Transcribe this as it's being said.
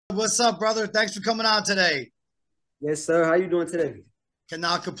What's up, brother? Thanks for coming out today. Yes, sir. How you doing today?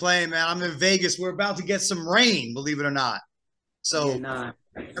 Cannot complain, man. I'm in Vegas. We're about to get some rain, believe it or not. Yeah, So nah.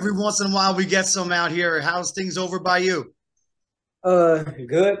 every once in a while we get some out here. How's things over by you?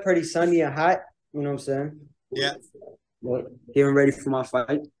 Good, pretty sunny and hot. You know what I'm saying? Yeah. But getting ready for my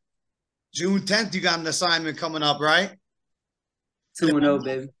fight. June 10th, you got an assignment coming up, right? And 2-0,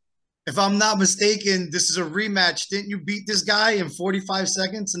 baby. if I'm not mistaken, this is a rematch. Didn't you beat this guy in 45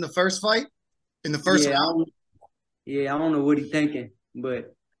 seconds in the first fight? In the first Yeah, round? I don't know what he thinking,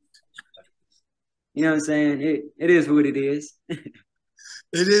 but you know what I'm saying? It is what it is.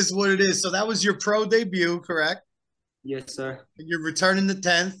 It is what it is. So that was your pro debut, correct? Yes, sir. You're returning the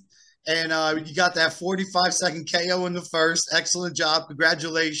 10th. And you got that 45-second KO in the first. Excellent job.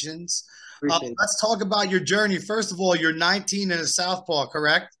 Congratulations. Appreciate it. Let's talk about your journey. First of all, you're 19 and a southpaw,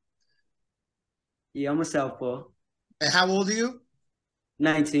 correct? Yeah, I'm a southpaw. And how old are you?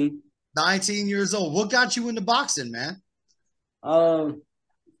 19. 19 years old. What got you into boxing, man? Um,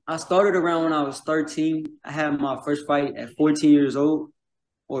 I started around when I was 13. I had my first fight at 14 years old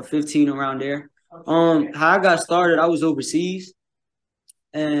or 15 around there. How I got started, I was overseas.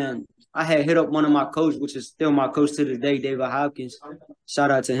 And I had hit up one of my coach, which is still my coach to this day, David Hopkins. Shout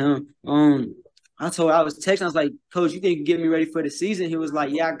out to him. I was texting, I was like, Coach, you think you can get me ready for the season? He was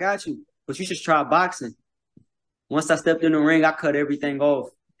like, yeah, I got you, but you should try boxing. Once I stepped in the ring, I cut everything off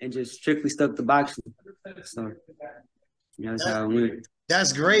and just strictly stuck to boxing. So that's how it went.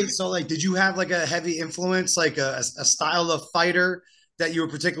 That's great. So, like, did you have like a heavy influence, like a style of fighter that you were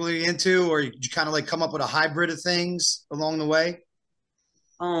particularly into, or did you kind of like come up with a hybrid of things along the way?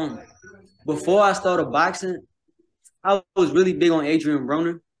 Um, Before I started boxing, I was really big on Adrian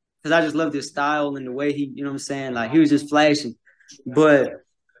Broner because I just loved his style and the way he, you know what I'm saying? Like he was just flashing. But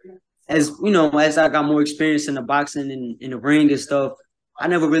as you know, as I got more experience in the boxing and in the ring and stuff, I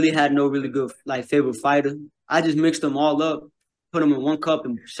never really had no really good like favorite fighter. I just mixed them all up, put them in one cup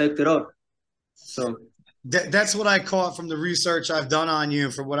and shaked it up. So That's what I caught from the research I've done on you,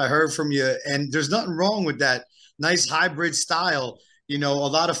 from what I heard from you. And there's nothing wrong with that nice hybrid style. You know,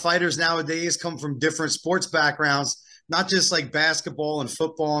 a lot of fighters nowadays come from different sports backgrounds, not just like basketball and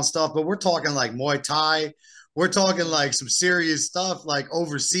football and stuff, but we're talking like Muay Thai. We're talking like some serious stuff, like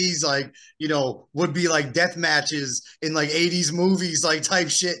overseas, like, would be like death matches in like 80s movies, like type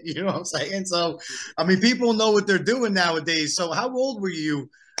shit. You know what I'm saying? So, I mean, people know what they're doing nowadays. So, how old were you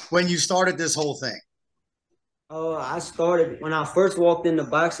when you started this whole thing? I started when I first walked in the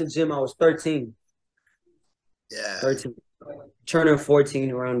boxing gym, I was 13. Yeah. 13. Turning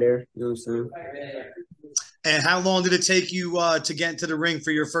 14 around there. You know what I'm saying? And how long did it take you to get into the ring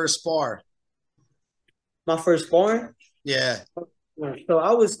for your first spar? My first sparring. Yeah. So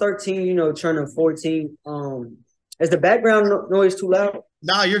I was 13, turning 14. Is the background noise too loud?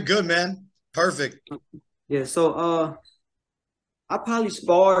 No, you're good, man. Perfect. Yeah, so I probably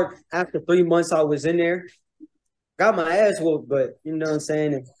sparred after 3 months I was in there. Got my ass whooped, but you know what I'm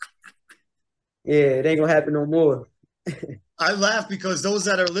saying? And yeah, it ain't gonna happen no more. I laugh because those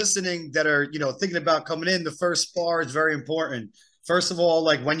that are listening that are, thinking about coming in, the first spar is very important. First of all,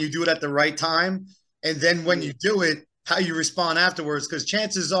 like when you do it at the right time, and then when Yeah, you do it, how you respond afterwards, because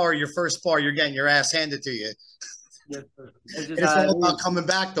chances are your first spar, you're getting your ass handed to you. yeah, that's just It's how all it about is. coming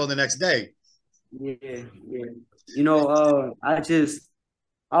back though the next day. Yeah, yeah.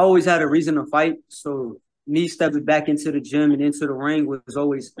 I always had a reason to fight. So me stepping back into the gym and into the ring was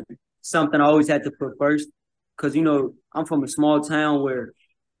always something I always had to put first. Cause I'm from a small town where,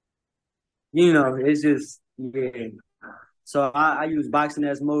 it's just yeah. So I use boxing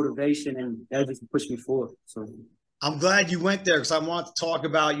as motivation and that just pushed me forward. So I'm glad you went there because I want to talk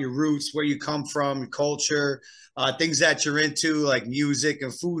about your roots, where you come from, culture, things that you're into, like music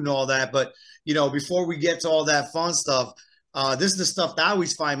and food and all that. But before we get to all that fun stuff, this is the stuff that I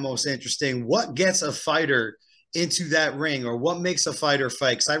always find most interesting. What gets a fighter into that ring, or what makes a fighter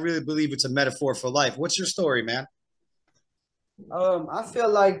fight? Because I really believe it's a metaphor for life. What's your story, man? I feel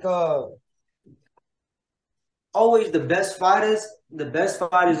like always the best fighters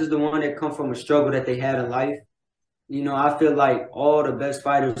is the one that come from a struggle that they had in life. I feel like all the best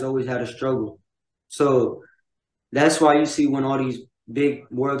fighters always had a struggle. So that's why you see when all these big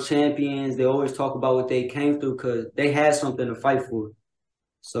world champions, they always talk about what they came through because they had something to fight for.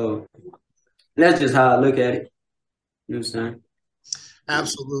 So that's just how I look at it. You know what I'm saying?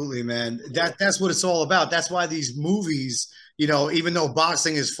 Absolutely, man. That's what it's all about. That's why these movies, even though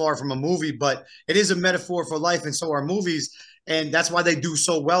boxing is far from a movie, but it is a metaphor for life, and so are movies. And that's why they do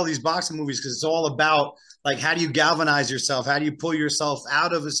so well, these boxing movies, because it's all about like how do you galvanize yourself? How do you pull yourself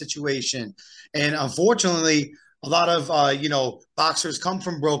out of a situation? And unfortunately, a lot of boxers come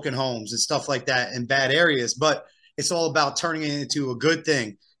from broken homes and stuff like that in bad areas, but it's all about turning it into a good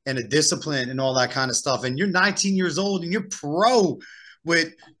thing and a discipline and all that kind of stuff. And you're 19 years old and you're pro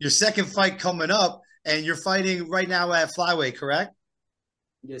with your second fight coming up, and you're fighting right now at flyweight, correct?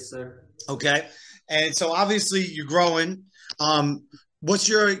 Yes, sir. Okay. And so obviously you're growing. What's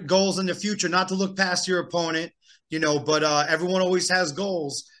your goals in the future? Not to look past your opponent, but everyone always has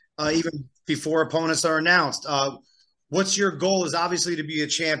goals, even before opponents are announced. What's your goal? Is obviously to be a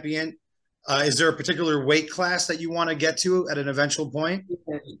champion. Is there a particular weight class that you want to get to at an eventual point?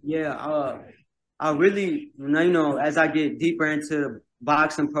 Yeah, I really, as I get deeper into the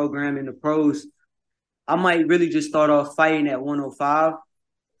boxing program and the pros, I might really just start off fighting at 105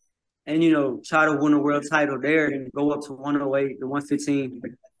 and, try to win a world title there and go up to 108 to 115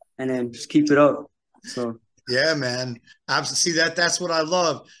 and then just keep it up. So, yeah, man. See that's what I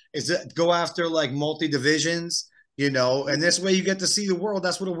love is that go after like multi divisions, and this way you get to see the world.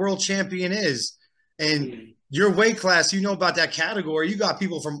 That's what a world champion is. And your weight class, about that category, you got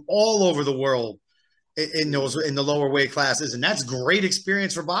people from all over the world in the lower weight classes, and that's great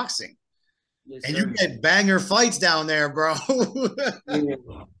experience for boxing. Yes, and you get banger fights down there, bro. yeah.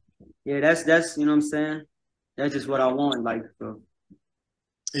 Yeah, that's you know what I'm saying? That's just what I want, like, bro.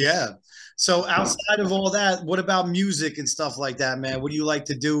 Yeah. So outside of all that, what about music and stuff like that, man? What do you like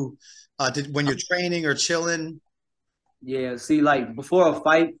to do when you're training or chilling? Yeah, see, like before a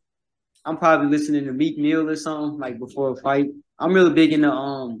fight, I'm probably listening to Meek Mill or something, like before a fight. I'm really big in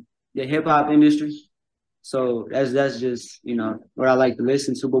the hip hop industry. So that's just, what I like to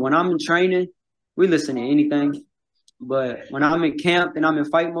listen to. But when I'm in training, we listen to anything. But when I'm in camp and I'm in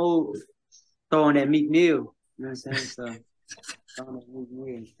fight mode, throwing that Meek Mill. You know what I'm saying? So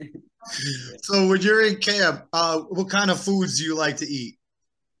So when you're in camp, what kind of foods do you like to eat?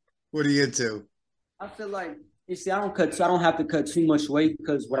 What are you into? I feel like I don't have to cut too much weight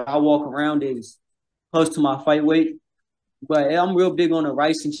because what I walk around is close to my fight weight. But I'm real big on the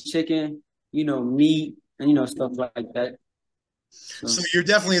rice and chicken, meat and stuff like that. So you're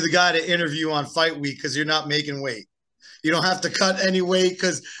definitely the guy to interview on fight week because you're not making weight. You don't have to cut any weight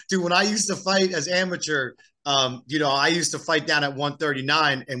because, dude, when I used to fight as amateur, I used to fight down at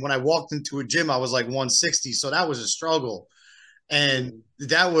 139, and when I walked into a gym, I was like 160. So that was a struggle, and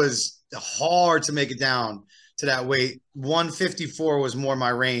that was hard to make it down to that weight. 154 was more my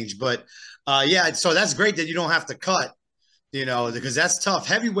range, but yeah. So that's great that you don't have to cut, because that's tough.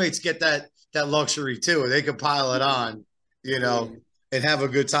 Heavyweights get that luxury too. They could pile it on, and have a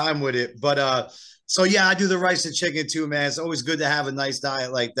good time with it. But so yeah, I do the rice and chicken too, man. It's always good to have a nice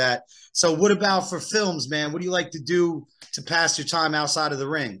diet like that. So what about for films, man? What do you like to do to pass your time outside of the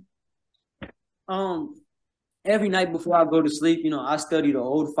ring? Every night before I go to sleep, I study the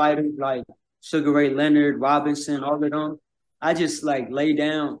old fighters like Sugar Ray Leonard, Robinson, all of them. I just like lay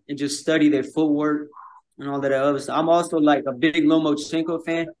down and just study their footwork and all that other stuff. I'm also like a big Lomachenko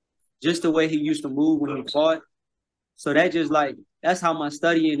fan, just the way he used to move when he fought. So that's how my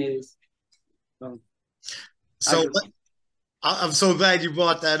studying is. So I'm so glad you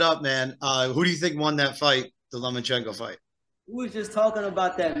brought that up, man. Who do you think won that fight, the Lomachenko fight? We was just talking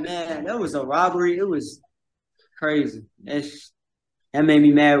about that, man. That was a robbery. It was crazy. That made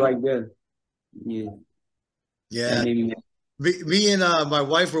me mad right there. Yeah. Yeah. Me and my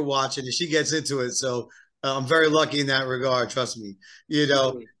wife were watching, and she gets into it. So I'm very lucky in that regard. Trust me.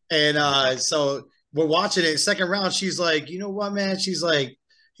 And so we're watching it. Second round, she's like, you know what, man? She's like,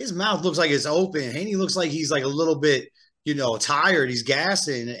 his mouth looks like it's open. Haney looks like he's like a little bit, tired. He's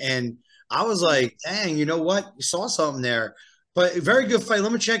gassing. And I was like, dang, you know what? You saw something there. But very good fight.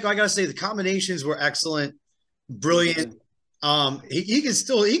 Lomachenko, I got to say, the combinations were excellent, brilliant. He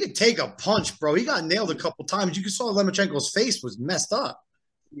could take a punch, bro. He got nailed a couple times. You saw Lomachenko's face was messed up.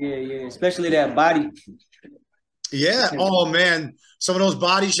 Yeah, especially that body. Yeah. Oh, man. Some of those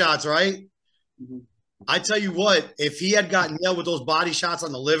body shots, right? Mm-hmm. I tell you what, if he had gotten nailed with those body shots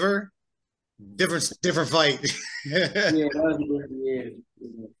on the liver, different fight.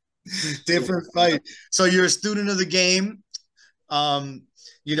 Different fight. So you're a student of the game.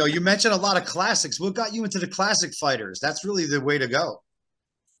 You mentioned a lot of classics. What got you into the classic fighters? That's really the way to go.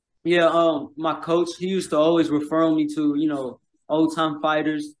 Yeah, my coach, he used to always refer me to, old time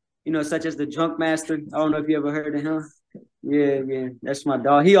fighters, such as the Junk Master. I don't know if you ever heard of him. Yeah, that's my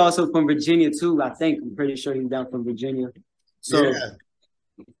dog. He also from Virginia too. I think I'm pretty sure he's down from Virginia. So,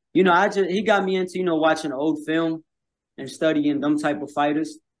 he got me into watching old film and studying them type of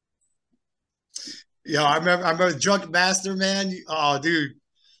fighters. Yeah, I remember Drunk Master, man. Oh, dude,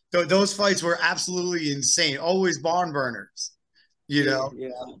 those fights were absolutely insane. Always barn burners. Yeah.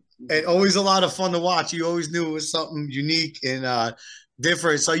 And always a lot of fun to watch. You always knew it was something unique and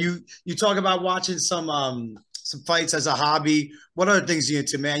different. So you talk about watching some fights as a hobby. What other things you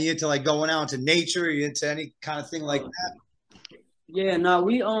into, man? You into like going out into nature? You into any kind of thing like that? Yeah, no,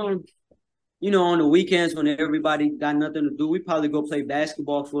 we on the weekends when everybody got nothing to do, we probably go play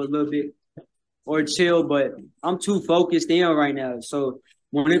basketball for a little bit or chill. But I'm too focused in right now. So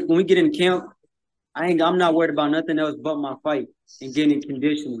when we get in camp, I'm not worried about nothing else but my fight and getting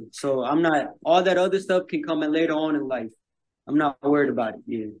conditioning. So I'm not all that other stuff can come in later on in life. I'm not worried about it.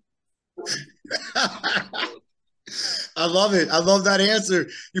 Yeah. I love it. I love that answer.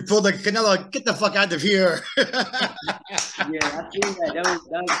 You pulled like Canelo, get the fuck out of here. Yeah, I seen that.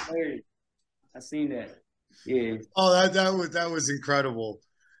 That was crazy. I seen that. Yeah. Oh, that was incredible.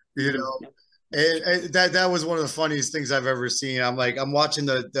 You know, Mhm. that was one of the funniest things I've ever seen. I'm watching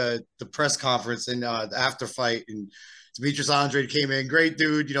the press conference and the after fight, and Demetrius Andrade came in, great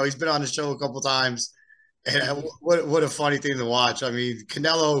dude. You know, he's been on the show a couple times, and what a funny thing to watch. I mean,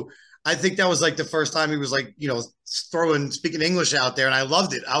 Canelo. I think that was like the first time he was like, speaking English out there, and I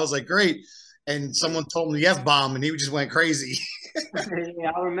loved it. I was like, great. And someone told him the F bomb, and he just went crazy. Yeah,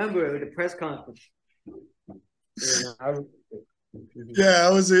 I remember the press conference. Yeah, Yeah,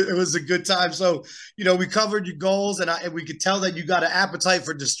 it was a good time. So, we covered your goals, and we could tell that you got an appetite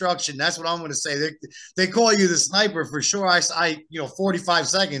for destruction. That's what I'm going to say. They call you the sniper for sure. 45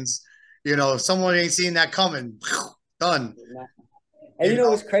 seconds. If someone ain't seeing that coming, done. And You you know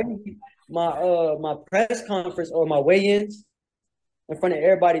know, what's crazy? My press conference or my weigh-ins in front of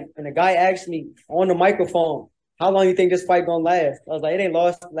everybody, and the guy asked me on the microphone, "How long you think this fight gonna last?" I was like, "It ain't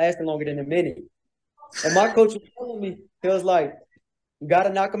lasting longer than a minute." And my coach was telling me, he was like, "You gotta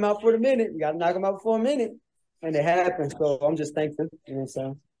knock him out for the minute. You gotta knock him out for a minute," and it happened. So I'm just thankful. You know what I'm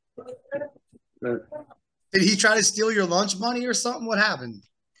saying? But, did he try to steal your lunch money or something? What happened?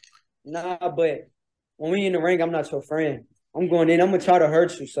 nah, but when we in the ring, I'm not your friend. I'm going in. I'm gonna try to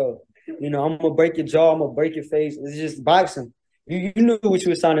hurt you. So I'm gonna break your jaw. I'm gonna break your face. It's just boxing. You knew what you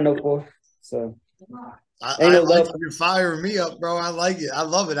were signing up for. So ain't I no like love. it. You're firing me up, bro. I like it. I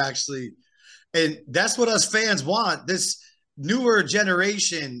love it, actually. And that's what us fans want. This newer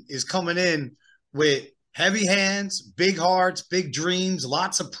generation is coming in with heavy hands, big hearts, big dreams,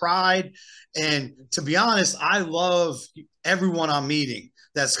 lots of pride. And to be honest, I love everyone I'm meeting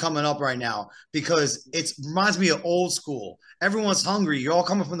that's coming up right now because it reminds me of old school. Everyone's hungry. You're all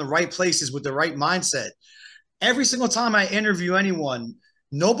coming from the right places with the right mindset. Every single time I interview anyone,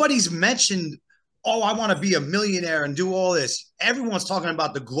 nobody's mentioned, oh, I want to be a millionaire and do all this. Everyone's talking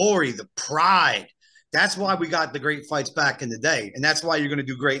about the glory, the pride. That's why we got the great fights back in the day. And that's why you're going to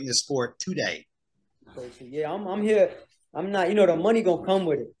do great in this sport today. So, yeah, I'm here. I'm not. The money gonna come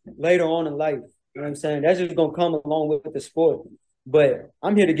with it later on in life. You know what I'm saying? That's just gonna come along with the sport. But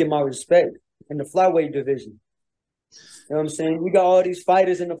I'm here to get my respect in the flyweight division. You know what I'm saying? We got all these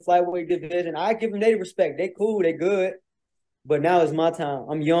fighters in the flyweight division. I give them their respect. They cool. They good. But now it's my time.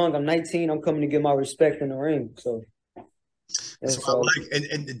 I'm young. I'm 19. I'm coming to get my respect in the ring. So That's that's what all. I like.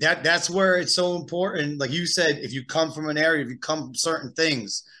 And that's where it's so important. Like you said, if you come from an area, if you come from certain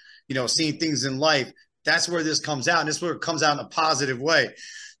things, seeing things in life, that's where this comes out. And this is where it comes out in a positive way.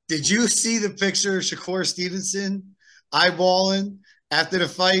 Did you see the picture of Shakur Stevenson eyeballing after the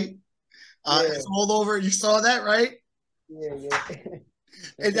fight? Yeah, It's all over. You saw that, right? yeah.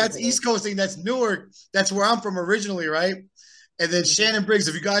 And that's East Coasting. That's Newark. That's where I'm from originally, right? And then Shannon Briggs,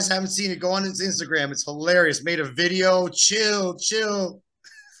 if you guys haven't seen it, go on his Instagram. It's hilarious. Made a video. Chill, chill.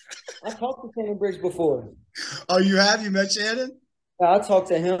 I talked to Shannon Briggs before. Oh, you have? You met Shannon? I talked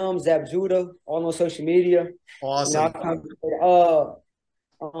to him, Zab Judah, all on social media. I Awesome.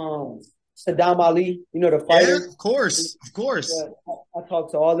 Saddam Ali, the Yeah, fighter. of course. Of Yeah, course. I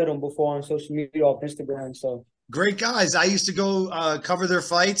talked to all of them before on social media, off Instagram. So Great guys. I used to go cover their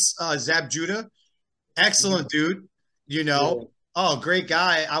fights. Zab Judah, excellent dude. You know, yeah, oh, great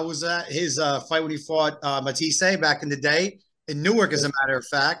guy. I was at his fight when he fought Matisse back in the day in Newark, as a matter of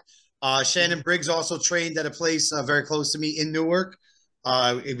fact. Shannon Briggs also trained at a place very close to me in Newark.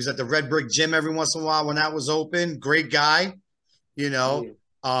 It was at the Red Brick Gym every once in a while when that was open. Great guy. You know,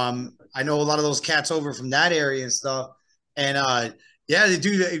 yeah. I know a lot of those cats over from that area and stuff. And yeah, they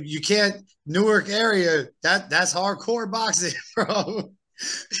do. You can't Newark area. That's hardcore boxing, bro.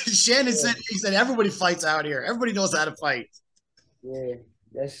 Shannon Yeah, he said everybody fights out here. Everybody knows how to fight. yeah.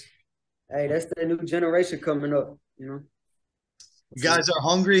 That's the new generation coming up. You So, guys are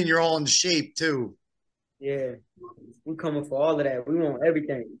hungry and you're all in shape too. yeah, we coming for all of that. We want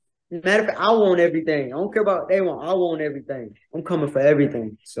everything. Matter of fact, I want everything. I don't care about what they want. I want everything. I'm coming for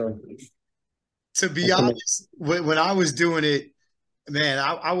everything. So To be I'm coming. honest, when I was doing it, Man,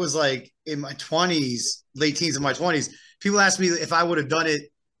 I was like in my 20s, late teens in my 20s. People ask me if I would have done it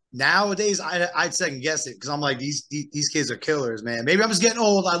nowadays. I'd second guess it because I'm like these kids are killers, man. Maybe I'm just getting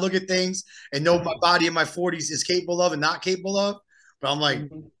old. I look at things and know my body in my 40s is capable of and not capable of. But I'm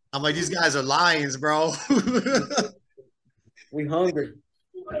like these guys are lions, bro. We hungry.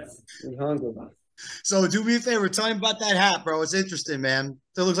 We hungry. So do me a favor, tell me about that hat, bro. It's interesting, man.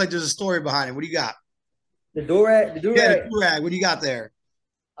 It looks like there's a story behind it. What do you got? The durag, the Yeah, the durag. rag. What do you got there?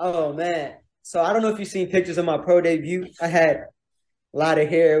 Oh man. So I don't know if you've seen pictures of my pro debut. I had a lot of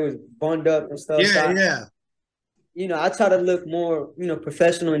hair. It was bunned up and stuff. So Yeah, yeah. I try to look more,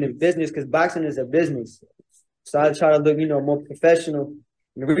 professional in the business because boxing is a business. So I try to look, more professional.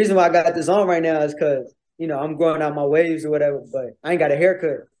 And the reason why I got this on right now is because, I'm growing out my waves or whatever, but I ain't got a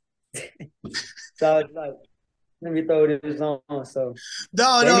haircut. So I was like, let me throw this on. So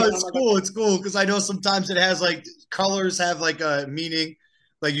No, anytime it's I got, cool. It's cool because I know sometimes it has like colors have like a meaning.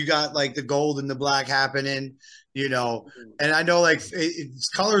 Like you got like the gold and the black happening, you know. And I know like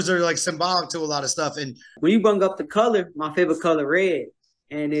colors are like symbolic to a lot of stuff. And when you bring up the color, my favorite color red.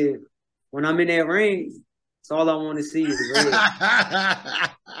 And when I'm in that ring, it's all I want to see is red. I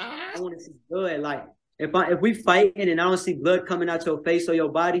want to see blood. Like if we fighting and I don't see blood coming out your face or your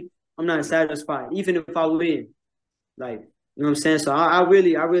body, I'm not satisfied. Even if I win, like you know what I'm saying. So I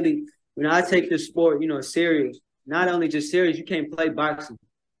really, I take this sport, serious. Not only just serious, you can't play boxing.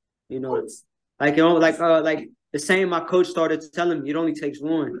 It's like the same my coach started telling me. It only takes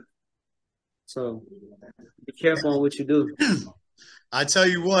one. So be careful on what you do. I tell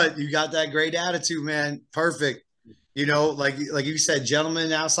you what, you got that great attitude, man. Perfect. You know, like you said,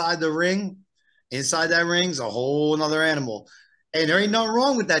 gentlemen outside the ring, inside that ring's a whole another animal. And there ain't nothing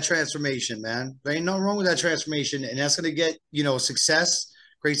wrong with that transformation, man. There ain't nothing wrong with that transformation. And that's gonna get, success,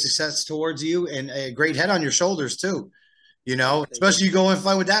 great success towards you and a great head on your shoulders too. You know, especially you go and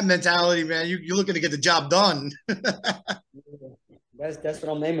fight with that mentality, man. You're looking to get the job done. That's what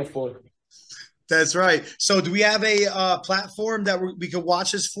I'm aiming for. That's right. So, do we have a platform that we could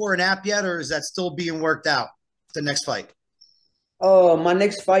watch this for an app yet, or is that still being worked out? The next fight. My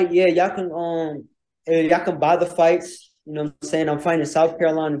next fight, yeah, y'all can buy the fights. You know what I'm saying? I'm fighting in South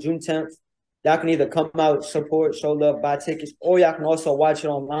Carolina June 10th. Y'all can either come out, support, show love, buy tickets, or y'all can also watch it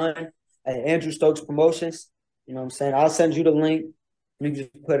online at Andrew Stokes Promotions. You know what I'm saying? I'll send you the link. You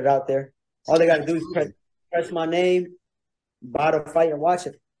just put it out there. All they gotta do is press my name, buy the fight, and watch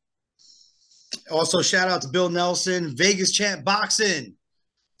it. Also, shout out to Bill Nelson, Vegas Champ Boxing,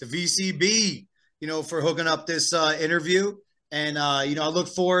 the VCB, for hooking up this interview. And, I look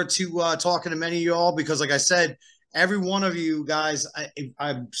forward to talking to many of you all because, like I said, every one of you guys,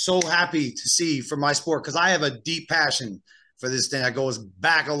 I'm so happy to see for my sport because I have a deep passion for this thing that goes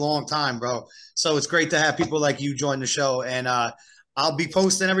back a long time, bro. So it's great to have people like you join the show. And I'll be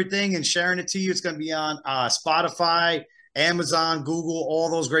posting everything and sharing it to you. It's going to be on Spotify, Amazon, Google, all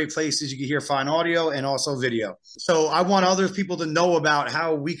those great places you can hear fine audio and also video. So I want other people to know about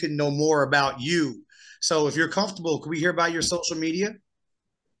how we can know more about you. So if you're comfortable, can we hear about your social media?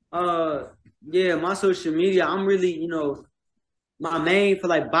 Yeah, my social media, I'm really, my main for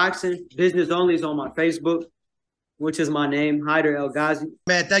like boxing, business only is on my Facebook, which is my name, Haider Alghazi.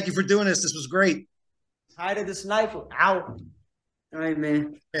 Man, thank you for doing this. This was great. Haider the Sniper, out. All right,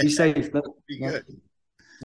 man. Be safe. Be good.